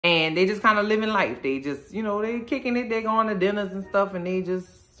And they just kind of living life. They just, you know, they kicking it. They going to dinners and stuff, and they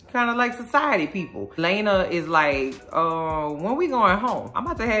just kind of like society people. Lena is like, when we going home? I'm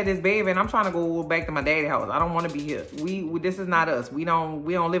about to have this baby and I'm trying to go back to my daddy's house. I don't want to be here. This is not us. We don't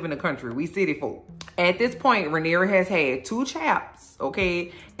live in the country. We city folk. At this point, Rhaenyra has had 2 chaps,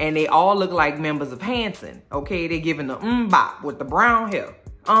 okay? And they all look like members of Hanson, okay? They giving the bop with the brown hair.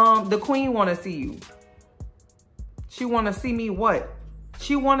 The queen want to see you. She want to see me what?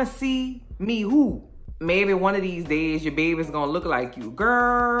 She want to see me who? Maybe one of these days your baby's gonna look like you.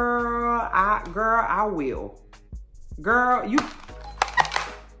 Girl, I will. Girl, you,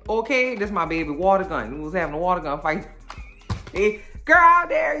 okay, this my baby water gun. We was having a water gun fight. Hey, girl, how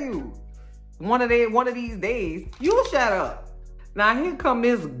dare you? One of these days, you shut up. Now here come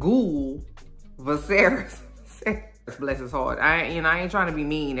this ghoul, Viserys. Bless his heart. I ain't trying to be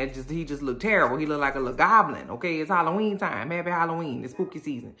mean. He just looked terrible. He looked like a little goblin. Okay, it's Halloween time. Happy Halloween. It's spooky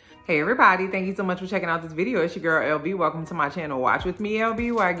season. Hey everybody, thank you so much for checking out this video. It's your girl LB. Welcome to my channel, Watch With Me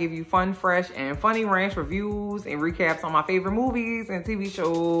LB, where I give you fun, fresh, and funny ranch reviews and recaps on my favorite movies and TV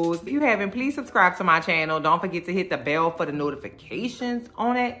shows. If you haven't, please subscribe to my channel. Don't forget to hit the bell for the notifications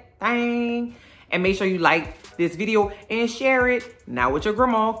on that thing. And make sure you like this video and share it. Not with your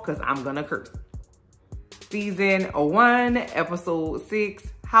grandma, because I'm gonna curse. Season 1, episode 6,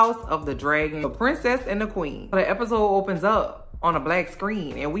 House of the Dragon, the Princess and the Queen. The episode opens up on a black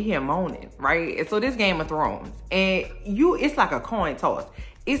screen and we hear moaning, right? And so this Game of Thrones, and it's like a coin toss.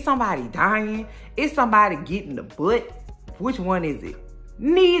 Is somebody dying? Is somebody getting the butt? Which one is it?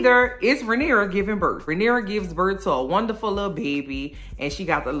 Neither. It's Rhaenyra giving birth. Rhaenyra gives birth to a wonderful little baby, and she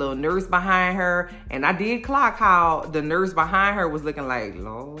got the little nurse behind her. And I did clock how the nurse behind her was looking like,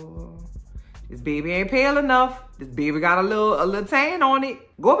 Lord, this baby ain't pale enough. This baby got a little tan on it.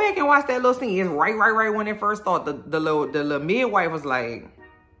 Go back and watch that little scene. It's right when it first started. The little midwife was like,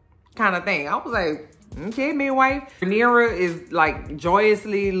 kind of thing. I was like, okay, midwife. Rhaenyra is like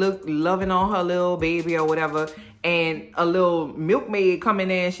joyously loving on her little baby or whatever. And a little milkmaid coming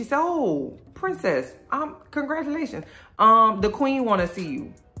in. She said, oh, princess, congratulations. The queen want to see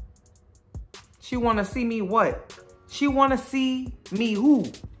you. She want to see me what? She want to see me who?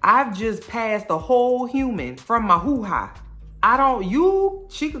 I've just passed the whole human from my hoo-ha.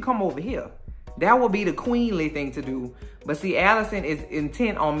 She could come over here. That would be the queenly thing to do. But see, Allicent is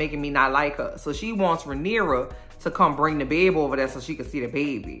intent on making me not like her. So she wants Rhaenyra to come bring the baby over there so she can see the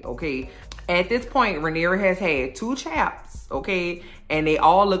baby, okay? At this point, Rhaenyra has had 2 chaps, okay? And they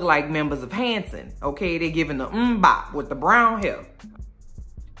all look like members of Hanson, okay? They giving the bop with the brown hair.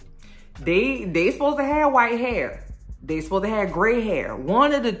 They supposed to have white hair. They supposed to have gray hair.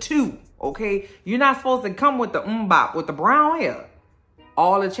 One of the 2, okay? You're not supposed to come with the bop with the brown hair.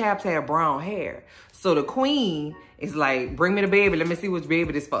 All the chaps have brown hair. So the queen is like, bring me the baby. Let me see which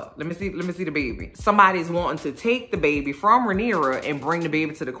baby this for. Let me see the baby. Somebody's wanting to take the baby from Rhaenyra and bring the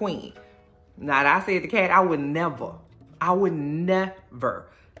baby to the queen. Now, I said the cat, I would never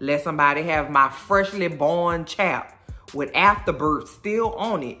let somebody have my freshly born chap with afterbirth still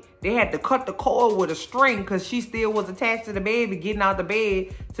on it. They had to cut the cord with a string because she still was attached to the baby, getting out the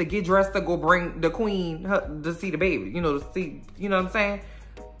bed to get dressed to go bring the queen to see the baby. You know, you know what I'm saying?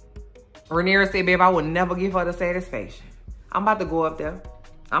 Rhaenyra said, babe, I would never give her the satisfaction. I'm about to go up there.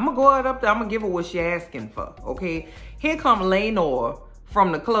 I'm going to go up there. I'm going to give her what she asking for, okay? Here come Laenor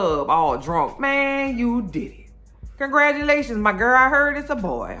from the club all drunk. Man, you did it. Congratulations, my girl. I heard it's a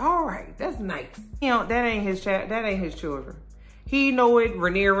boy. All right, that's nice. You know, that ain't his child. That ain't his children. He know it.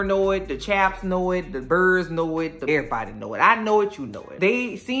 Rhaenyra know it. The chaps know it. The birds know it. Everybody know it. I know it. You know it.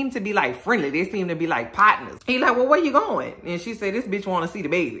 They seem to be like friendly. They seem to be like partners. He like, well, where you going? And she said, this bitch want to see the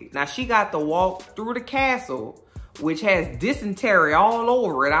baby. Now, she got to walk through the castle, which has dysentery all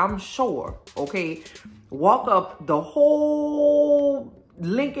over it, I'm sure. Okay. Walk up the whole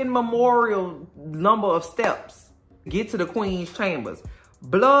Lincoln Memorial number of steps. Get to the queen's chambers.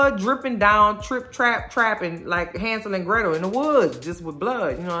 Blood dripping down, trapping like Hansel and Gretel in the woods, just with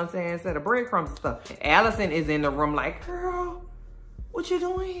blood, you know what I'm saying, instead of breadcrumbs and stuff. Allicent is in the room like, girl, what you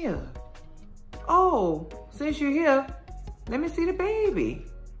doing here? Oh, since you're here, let me see the baby.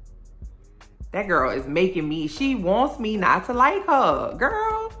 That girl is making me, she wants me not to like her.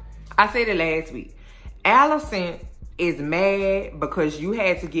 Girl, I said it last week. Allicent is mad because you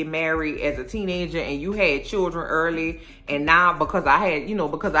had to get married as a teenager and you had children early, and now because I had, you know,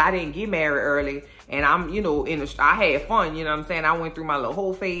 because I didn't get married early and I'm, you know, I had fun, you know what I'm saying? I went through my little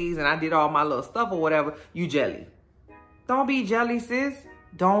whole phase and I did all my little stuff or whatever. You jelly. Don't be jelly, sis.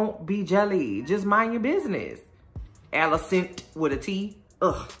 Don't be jelly. Just mind your business. Allicent with a T.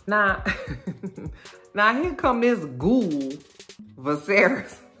 Ugh. Now, now here come this ghoul,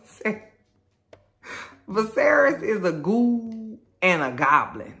 Viserys. Viserys is a ghoul and a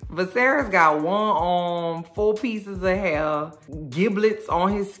goblin. Viserys got one arm, 4 pieces of hair, giblets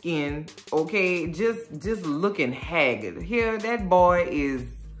on his skin, okay? Just looking haggard. Here, that boy is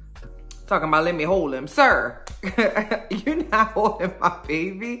talking about, let me hold him. Sir, you're not holding my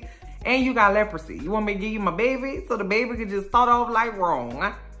baby. And you got leprosy. You want me to give you my baby so the baby can just start off life wrong,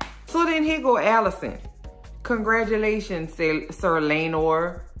 huh? So then here go Allicent. Congratulations, Sir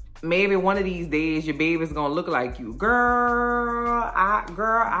Laenor. Maybe one of these days your baby's gonna look like you. Girl,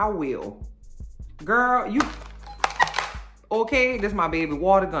 I will. Girl, you, okay, this my baby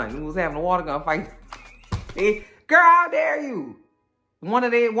water gun. We was having a water gun fight. Hey, girl, how dare you? One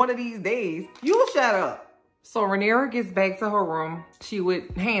of these days, you shut up. So Rhaenyra gets back to her room. She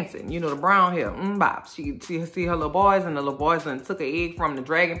with Hanson, you know, the brown hair. Bop. She see her little boys, and the little boys done took an egg from the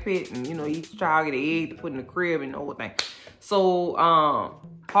dragon pit, and you know, each child get an egg to put in the crib and the whole thing. So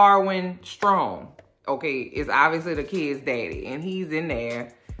Harwin Strong, okay, is obviously the kid's daddy, and he's in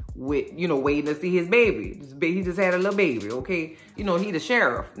there with, you know, waiting to see his baby. He just had a little baby, okay? You know, he the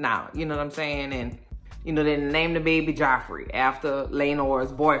sheriff now, you know what I'm saying? And you know, they named the baby Joffrey after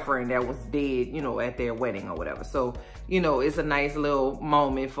Laenor's boyfriend that was dead, you know, at their wedding or whatever. So, you know, it's a nice little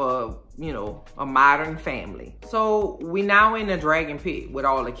moment for, you know, a modern family. So we now in the dragon pit with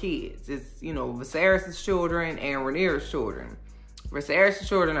all the kids. It's, you know, Viserys' children and Rhaenyra's children. Viserys'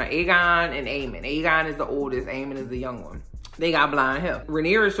 children are Aegon and Aemon. Aegon is the oldest, Aemon is the young one. They got blonde hair.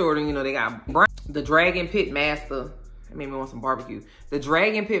 Rhaenyra's children, you know, they got brown. The dragon pit master, it made me want some barbecue. The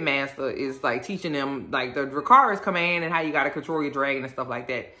dragon pit master is like teaching them like the Dracarys command and how you got to control your dragon and stuff like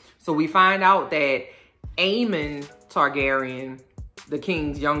that. So we find out that Aemon Targaryen, the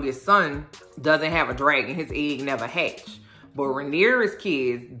king's youngest son, doesn't have a dragon. His egg never hatched. But Rhaenyra's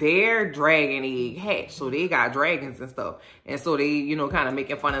kids, their dragon egg hatched. So they got dragons and stuff. And so they, you know, kind of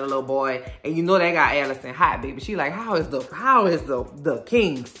making fun of the little boy. And you know they got Alicent hot, baby. She like, how is the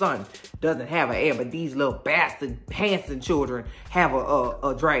king's son doesn't have an heir, but these little bastard Hanson children have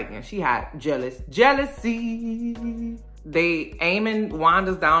a dragon. She hot, jealous. Jealousy. Aemon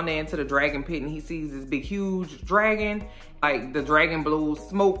wanders down there into the dragon pit, and he sees this big, huge dragon. Like, the dragon blows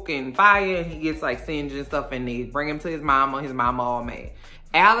smoke and fire, and he gets, like, singed and stuff, and they bring him to his mama all mad.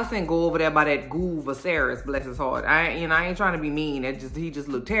 Alicent go over there by that ghoul Viserys, bless his heart. I ain't trying to be mean. He just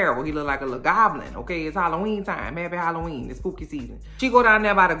looked terrible. He looked like a little goblin, okay? It's Halloween time. Happy Halloween. It's spooky season. She go down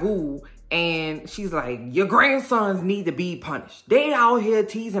there by the ghoul, and she's like, your grandsons need to be punished. They out here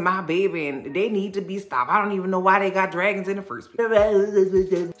teasing my baby, and they need to be stopped. I don't even know why they got dragons in the first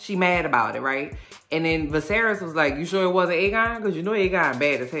place. She mad about it, right? And then Viserys was like, you sure it wasn't Aegon? Because you know Aegon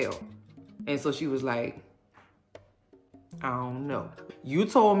bad as hell. And so she was like, I don't know. You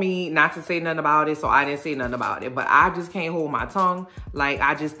told me not to say nothing about it, so I didn't say nothing about it. But I just can't hold my tongue. Like,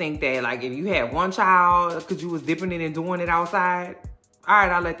 I just think that, like, if you had one child because you was dipping it and doing it outside, all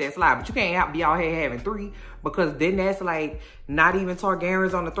right, I'll let that slide. But you can't be out here having 3, because then that's like not even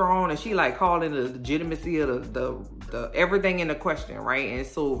Targaryens on the throne, and she like calling the legitimacy of the everything in the question, right? And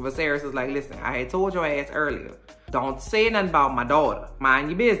so Viserys is like, listen, I had told your ass earlier, don't say nothing about my daughter. Mind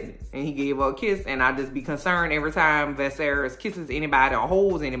your business. And he gave her a kiss, and I just be concerned every time Viserys kisses anybody or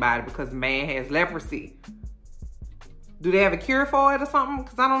holds anybody because the man has leprosy. Do they have a cure for it or something?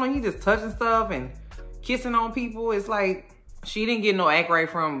 Because I don't know, he just touching stuff and kissing on people. It's like, she didn't get no act right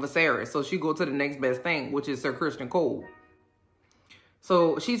from Viserys, so she go to the next best thing, which is Sir Criston Cole.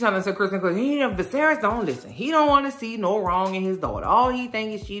 So she's telling Sir Criston Cole, Viserys don't listen. He don't want to see no wrong in his daughter. All he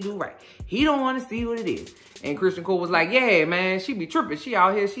think is she do right. He don't want to see what it is. And Criston Cole was like, yeah, man, she be tripping. She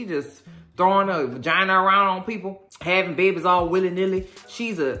out here, she just throwing her vagina around on people, having babies all willy-nilly.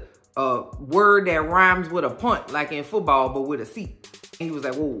 She's a word that rhymes with a punt, like in football, but with a C. And he was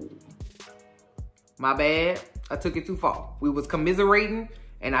like, whoa, my bad. I took it too far. We was commiserating,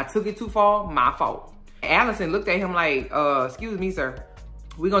 and I took it too far. My fault. Alicent looked at him like, excuse me, sir.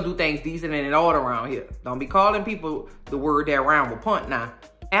 We're going to do things decent and in order around here. Don't be calling people the word that rhyme with punt now.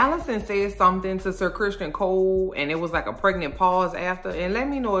 Alicent said something to Sir Criston Cole, and it was like a pregnant pause after. And let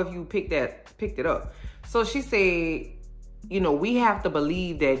me know if you picked it up. So she said, you know, we have to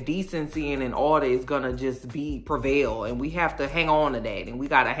believe that decency and an order is going to just prevail. And we have to hang on to that. And we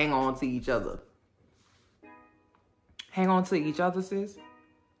got to hang on to each other. Hang on to each other, sis?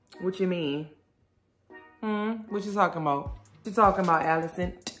 What you mean? What you talking about? You talking about,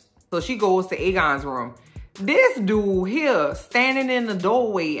 Alicent? So she goes to Aegon's room. This dude here, standing in the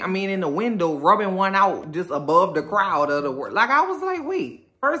doorway, in the window, rubbing one out just above the crowd of the world. Like, I was like, wait,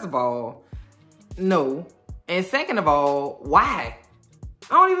 first of all, no. And second of all, why?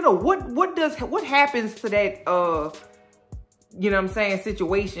 I don't even know what happens to that you know what I'm saying,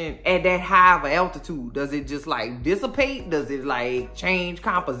 situation at that high of an altitude? Does it just like dissipate? Does it like change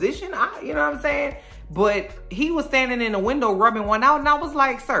composition? You know what I'm saying? But he was standing in the window rubbing one out, and I was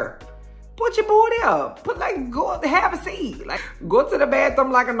like, sir, put your booty up. Go have a seat. Like, go to the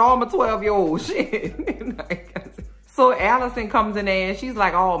bathroom like a normal 12-year-old shit. So Allicent comes in there and she's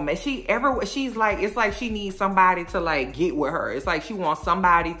like, oh man, she's like, it's like she needs somebody to like get with her. It's like she wants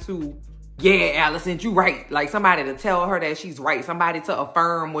somebody to, yeah, Allicent, you right. Like somebody to tell her that she's right. Somebody to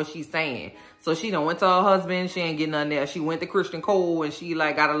affirm what she's saying. So she done went to her husband. She ain't getting nothing there. She went to Christian Cole and she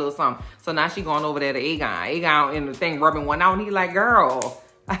like got a little something. So now she going over there to Aegon. Aegon in the thing rubbing one out and he like, girl,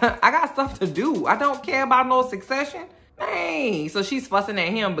 I got stuff to do. I don't care about no succession. Dang. So she's fussing at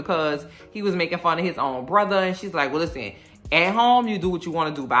him because he was making fun of his own brother. And she's like, well, listen, at home, you do what you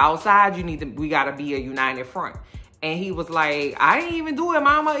want to do. But outside, we got to be a united front. And he was like, I didn't even do it,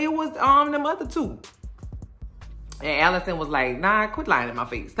 mama. It was them other two. And Allicent was like, nah, quit lying in my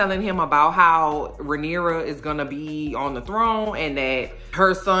face. Telling him about how Rhaenyra is going to be on the throne and that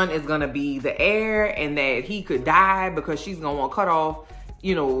her son is going to be the heir and that he could die because she's going to want to cut off,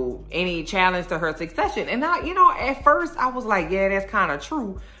 you know, any challenge to her succession. And I, you know, at first I was like, yeah, that's kind of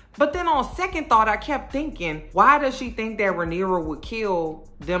true. But then on second thought, I kept thinking, why does she think that Rhaenyra would kill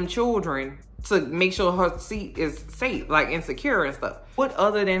them children to make sure her seat is safe, like insecure and stuff? What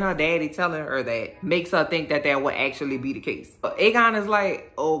other than her daddy telling her that makes her think that that would actually be the case? But Aegon is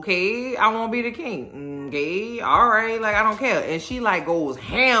like, okay, I won't be the king. Okay, all right, like I don't care. And she like goes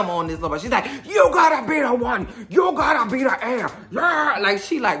ham on this little boy. She's like, you gotta be the one. You gotta be the heir. Yeah. Like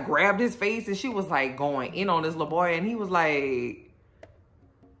she like grabbed his face and she was like going in on this little boy. And he was like,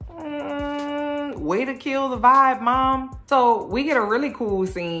 way to kill the vibe, mom. So we get a really cool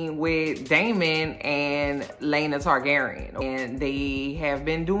scene with Daemon and Laena Targaryen. And they have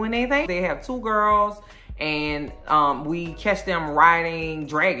been doing their thing. They have two girls and we catch them riding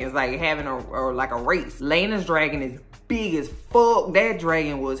dragons, like having a race. Laena's dragon is big as fuck. That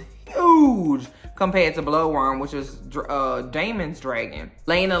dragon was huge compared to Bloodworm, which is Daemon's dragon.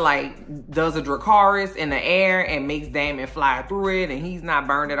 Laena like does a Dracarys in the air and makes Daemon fly through it, and he's not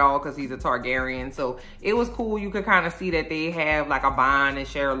burned at all because he's a Targaryen. So it was cool. You could kind of see that they have like a bond and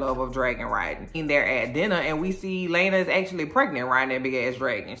share a love of dragon riding. And they're at dinner and we see Laena is actually pregnant riding that big ass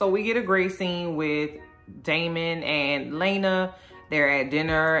dragon. So we get a great scene with Daemon and Laena. They're at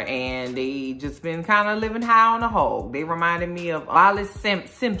dinner and they just been kind of living high on the hog. They reminded me of Allicent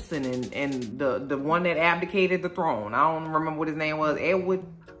Simpson and the one that abdicated the throne. I don't remember what his name was. Edward,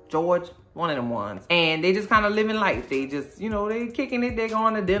 George, one of them ones. And they just kind of living life. They just, you know, they kicking it. They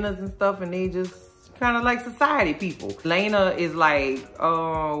going to dinners and stuff and they just kind of like society people. Laena is like,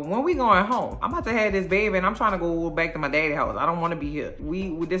 when we going home? I'm about to have this baby and I'm trying to go back to my daddy's house. I don't want to be here.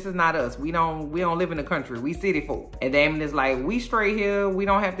 This is not us. We don't live in the country. We city folk. And Daemon is like, we straight here. We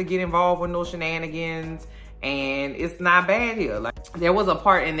don't have to get involved with no shenanigans. And it's not bad here. Like there was a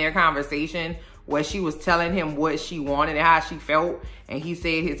part in their conversation where she was telling him what she wanted and how she felt. And he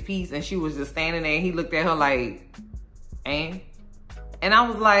said his piece and she was just standing there and he looked at her like, and I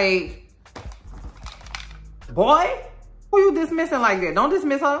was like, boy, who you dismissing like that? Don't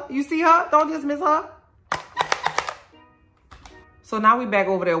dismiss her. You see her? Don't dismiss her. So now we back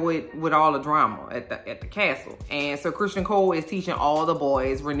over there with all the drama at the castle. And Sir Christian Cole is teaching all the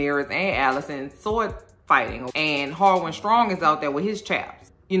boys, Rhaenyra and Alicent, sword fighting. And Harwin Strong is out there with his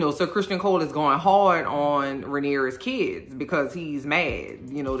chaps. You know, Sir Christian Cole is going hard on Rhaenyra's kids because he's mad,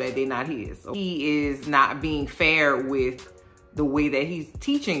 you know, that they're not his. So he is not being fair with the way that he's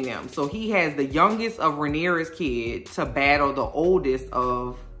teaching them. So he has the youngest of Rhaenyra's kid to battle the oldest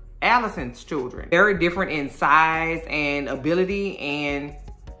of Alicent's children. Very different in size and ability, and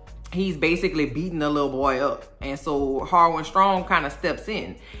he's basically beating the little boy up. And so Harwin Strong kind of steps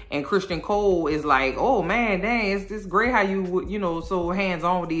in, and Christian Cole is like, oh man, dang, it's great how you know, so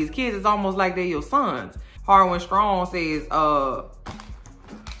hands-on with these kids. It's almost like they're your sons. Harwin Strong says,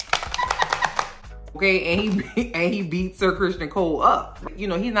 okay, and he beats Sir Christian Cole up. You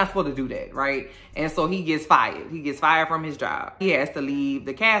know, he's not supposed to do that, right? And so he gets fired. He gets fired from his job. He has to leave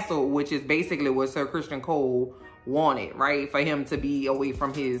the castle, which is basically what Sir Christian Cole wanted, right? For him to be away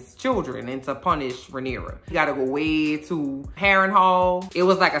from his children and to punish Rhaenyra. He got to go way to Harrenhal. It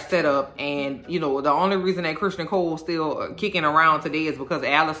was like a setup, and you know, the only reason that Christian Cole still kicking around today is because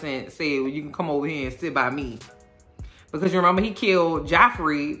Alicent said, well, you can come over here and sit by me. Because you remember he killed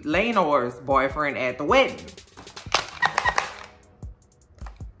Joffrey, Laenor's boyfriend, at the wedding.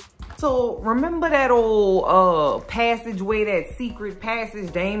 So remember that old passageway, that secret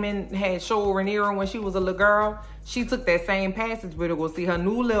passage Damon had showed Rhaenyra when she was a little girl? She took that same passageway to go see her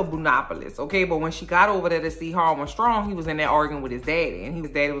new little Bunopolis, okay? But when she got over there to see Harwin Strong, he was in there arguing with his daddy. And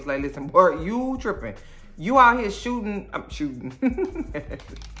his daddy was like, listen, boy, you tripping. You out here shooting. I'm shooting.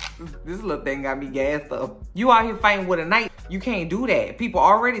 This little thing got me gassed up. You out here fighting with a knife. You can't do that. People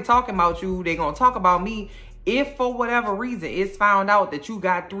already talking about you. They gonna talk about me. If for whatever reason it's found out that you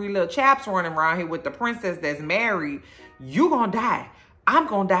got 3 little chaps running around here with the princess that's married, you gonna die. I'm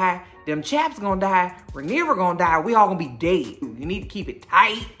gonna die. Them chaps gonna die. Rhaenyra gonna die. We all gonna be dead. You need to keep it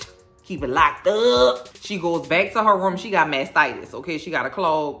tight. Keep it locked up. She goes back to her room. She got mastitis, okay? She got a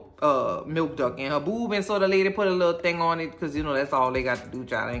clogged milk duct in her boob. And so the lady put a little thing on it because, you know, that's all they got to do,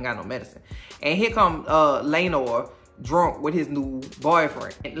 child. They ain't got no medicine. And here come Laenor, drunk with his new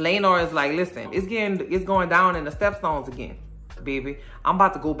boyfriend. And Laenor is like, listen, it's going down in the stepstones again, baby. I'm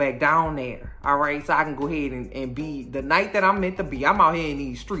about to go back down there, all right? So I can go ahead and be the knight that I'm meant to be. I'm out here in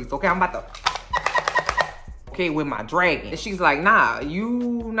these streets, okay? I'm about to, okay, with my dragon. And she's like, nah,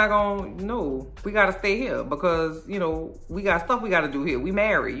 you not gonna, no, we gotta stay here because, you know, we got stuff we gotta do here. We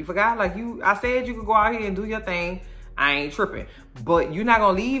married. You forgot? Like, I said you could go out here and do your thing. I ain't tripping. But you're not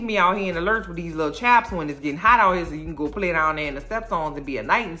gonna leave me out here in the lurch with these little chaps when it's getting hot out here so you can go play down there in the stepstones and be a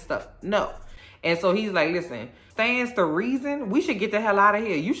knight and stuff. No. And so he's like, listen, stands to reason, we should get the hell out of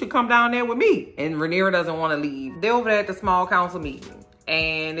here. You should come down there with me. And Rhaenyra doesn't want to leave. They're over there at the small council meeting.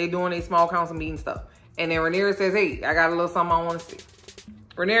 And they're doing a small council meeting stuff. And then Rhaenyra says, hey, I got a little something I want to see.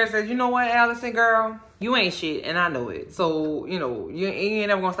 Rhaenyra says, you know what, Allicent, girl? You ain't shit, and I know it. So, you know, you ain't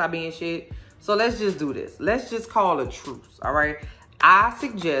never gonna stop being shit. So let's just do this. Let's just call a truce, all right? I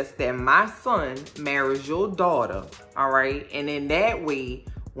suggest that my son marries your daughter, all right? And in that way,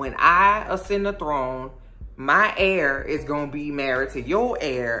 when I ascend the throne, my heir is going to be married to your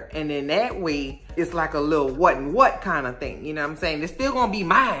heir. And in that way, it's like a little what and what kind of thing. You know what I'm saying? It's still going to be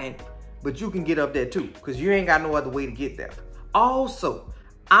mine, but you can get up there too because you ain't got no other way to get there. Also,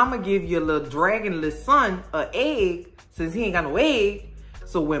 I'm going to give your little dragonless son an egg since he ain't got no egg.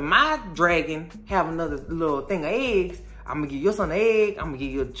 So when my dragon have another little thing of eggs, I'm going to give your son an egg. I'm going to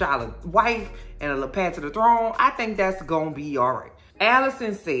give your child a wife and a little path to the throne. I think that's going to be all right.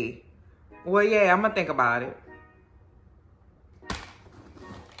 Allicent said, well, yeah, I'm going to think about it.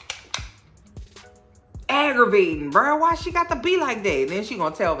 Aggravating, bro. Why she got to be like that? And then she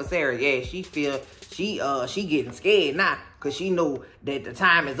going to tell Viserys, yeah, she feel, she getting scared now because she know that the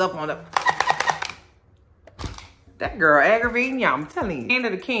time is up on the... That girl aggravating, y'all, I'm telling you. Hand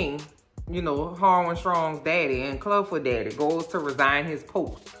of the king, you know, Harwin Strong's daddy and Clubfoot daddy goes to resign his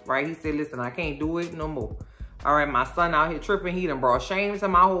post, right? He said, listen, I can't do it no more. All right, my son out here tripping. He done brought shame to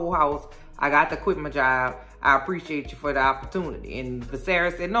my whole house. I got to quit my job. I appreciate you for the opportunity. And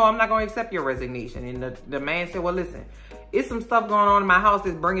Viserys said, no, I'm not going to accept your resignation. And the man said, well, listen, it's some stuff going on in my house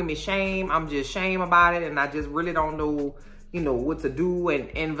that's bringing me shame. I'm just shame about it. And I just really don't know, you know, what to do.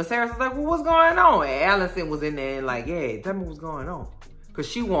 And Viserys was like, well, what's going on? And Allicent was in there and like, yeah, tell me what's going on. Because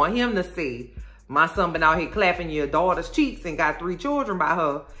she want him to say, my son been out here clapping your daughter's cheeks and got 3 children by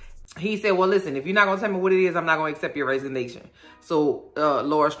her. He said, well, listen, if you're not going to tell me what it is, I'm not going to accept your resignation. So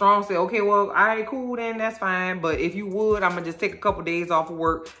Lord Strong said, okay, well, all right, cool, then that's fine. But if you would, I'm going to just take a couple days off of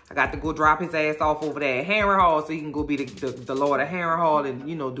work. I got to go drop his ass off over there at Harrenhal so he can go be the Lord of Harrenhal and,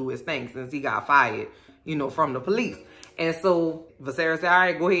 you know, do his thing since he got fired, you know, from the police. And so Viserys said, all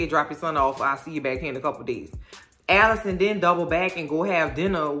right, go ahead, drop your son off. I'll see you back here in a couple days. Allicent then double back and go have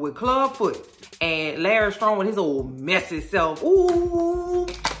dinner with Clubfoot. And Larry Strong with his old messy self. Ooh.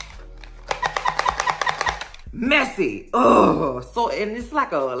 Messy. Ugh. So, and it's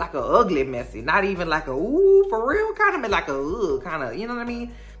like a ugly messy. Not even like a, ooh, for real kind of, like a, ugh, kind of, you know what I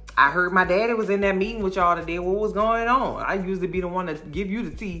mean? I heard my daddy was in that meeting with y'all today. What was going on? I usually be the one to give you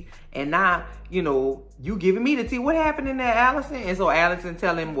the tea. And now, you know, you giving me the tea. What happened in there, Allicent? And so Allicent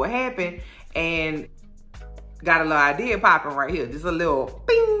tell him what happened. And got a little idea popping right here. Just a little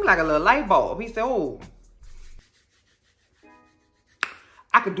bing, like a little light bulb. He said, oh,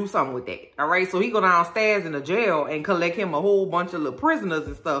 I could do something with that. All right. So he go downstairs in the jail and collect him a whole bunch of little prisoners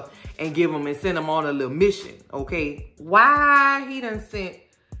and stuff and give them and send them on a little mission. Okay. Why he done sent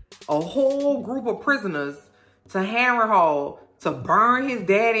a whole group of prisoners to Harrenhal to burn his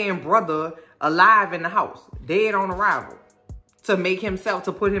daddy and brother alive in the house, dead on arrival, to make himself,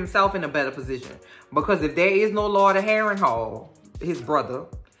 to put himself in a better position. Because if there is no Lord of Harrenhal, his brother,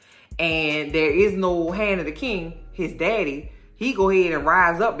 and there is no Hand of the King, his daddy, he go ahead and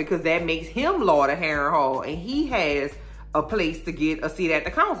rise up because that makes him Lord of Harrenhal, and he has a place to get a seat at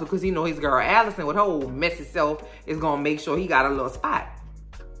the council because he know his girl Allicent with her old messy self is gonna make sure he got a little spot.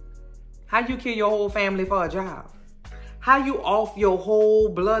 How you kill your whole family for a job? How you off your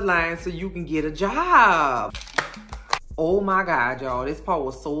whole bloodline so you can get a job? Oh my God, y'all. This part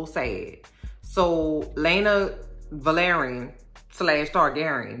was so sad. So, Lena Valerian /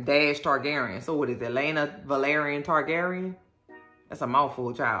 Targaryen, Targaryen. So, what is it? Lena Valerian Targaryen? That's a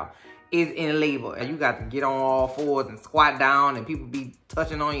mouthful, child. Is in labor. And you got to get on all fours and squat down and people be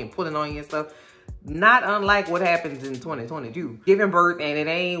touching on you and pulling on you and stuff. Not unlike what happens in 2022. Giving birth and it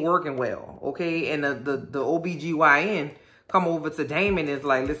ain't working well, okay? And the OBGYN come over to Damon is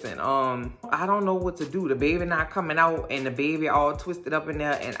like, listen, I don't know what to do. The baby not coming out and the baby all twisted up in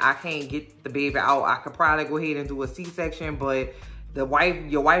there and I can't get the baby out. I could probably go ahead and do a C-section, but your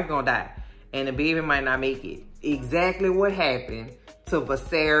wife gonna die and the baby might not make it. Exactly what happened to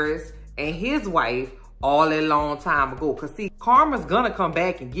Viserys and his wife all a long time ago. Cause see, karma's gonna come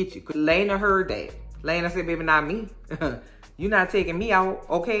back and get you. Cause Lena heard that. Lena said, baby, not me. You're not taking me out,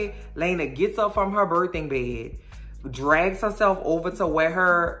 okay? Lena gets up from her birthing bed, drags herself over to where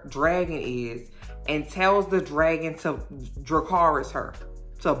her dragon is, and tells the dragon to Dracarys her,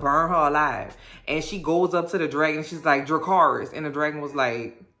 to burn her alive. And she goes up to the dragon, she's like, Dracarys. And the dragon was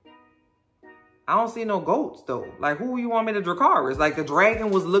like, I don't see no goats though. Like, who you want me to Dracarys? Like, the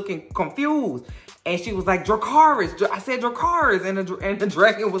dragon was looking confused. And she was like, Dracarys. I said Dracarys. And the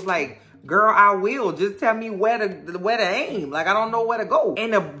dragon was like, girl, I will. Just tell me where to aim. Like, I don't know where to go.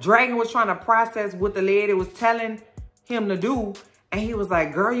 And the dragon was trying to process what the lady was telling him to do. And he was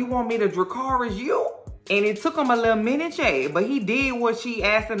like, girl, you want me to Dracarys you? And it took him a little minute, but he did what she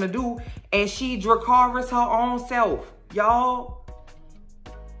asked him to do. And she Dracarys her own self. Y'all.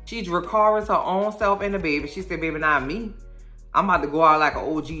 She Dracarys her own self and the baby. She said, baby, not me. I'm about to go out like an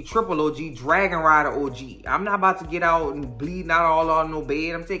OG, triple OG, dragon rider OG. I'm not about to get out and bleeding out all on no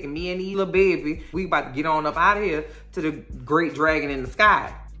bed. I'm taking me and the little baby. We about to get on up out of here to the great dragon in the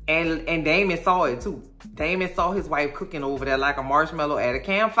sky. And Damon saw it too. Damon saw his wife cooking over there like a marshmallow at a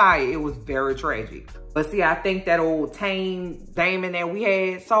campfire. It was very tragic. But see, I think that old tame Damon that we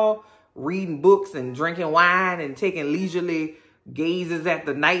had saw reading books and drinking wine and taking leisurely gazes at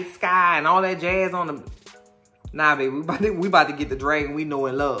the night sky and all that jazz on the... Nah, baby, we about to get the dragon we know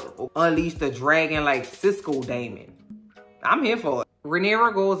and love. Unleash the dragon like Cisco Damon. I'm here for it.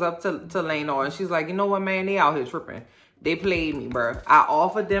 Rhaenyra goes up to Lena and she's like, you know what, man? They out here tripping. They played me, bro. I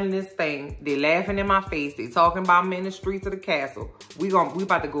offered them this thing. They laughing in my face. They talking about me in the streets of the castle. We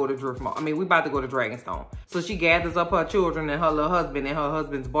about to go to Driftmark. I mean, we about to go to Dragonstone. So she gathers up her children and her little husband and her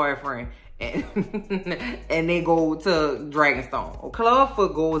husband's boyfriend. And they go to Dragonstone.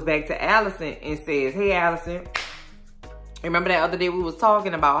 Clubfoot goes back to Allicent and says, hey, Allicent. Remember that other day we was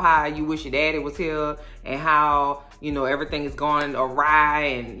talking about how you wish your daddy was here and how, you know, everything is going awry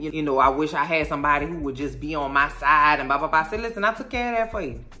and, you know, I wish I had somebody who would just be on my side and blah, blah, blah. I said, listen, I took care of that for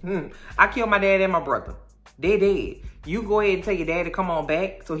you. I killed my dad and my brother. They dead. You go ahead and tell your dad to come on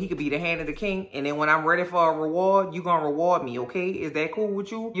back so he could be the hand of the king. And then when I'm ready for a reward, you gonna reward me, okay? Is that cool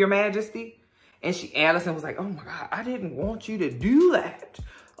with you, your majesty? And Allicent was like, oh my God, I didn't want you to do that.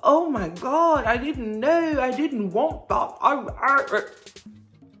 Oh my God, I didn't know. I didn't want that.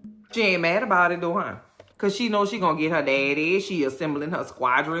 She ain't mad about it though, huh? Cause she knows she gonna get her daddy. She assembling her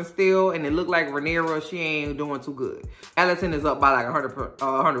squadron still. And it looked like Rhaenyra, she ain't doing too good. Allicent is up by like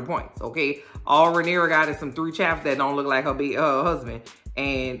 100 points, okay? All Rhaenyra got is some 3 chaps that don't look like her husband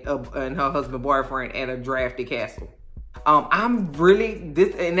and her husband boyfriend at a drafty castle. I'm really,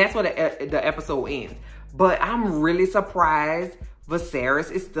 and that's what the episode ends. But I'm really surprised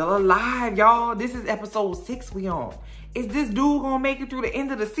Viserys is still alive, y'all. This is episode 6 we on. Is this dude gonna make it through the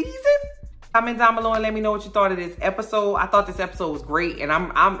end of the season? Comment down below and let me know what you thought of this episode. I thought this episode was great. And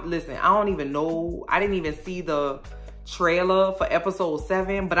listen, I don't even know. I didn't even see the trailer for episode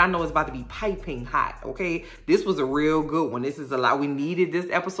 7, but I know it's about to be piping hot, okay? This was a real good one. This is a lot. We needed this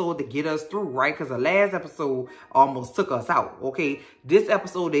episode to get us through, right? Because the last episode almost took us out, okay? This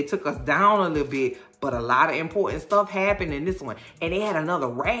episode, they took us down a little bit, but a lot of important stuff happened in this one. And they had another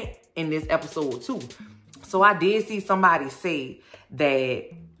rat in this episode too. So I did see somebody say that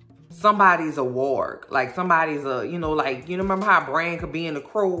somebody's a warg. Like somebody's a, you know, like, you remember how Bran could be in the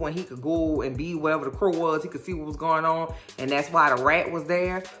crow and he could go and be wherever the crow was. He could see what was going on. And that's why the rat was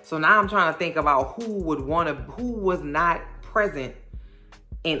there. So now I'm trying to think about who was not present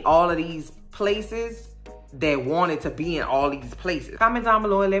in all of these places that wanted to be in all these places. Comment down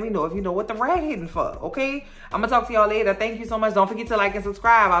below and let me know if you know what the rat hidden for, okay? I'm gonna talk to y'all later. Thank you so much. Don't forget to like and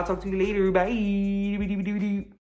subscribe. I'll talk to you later. Bye.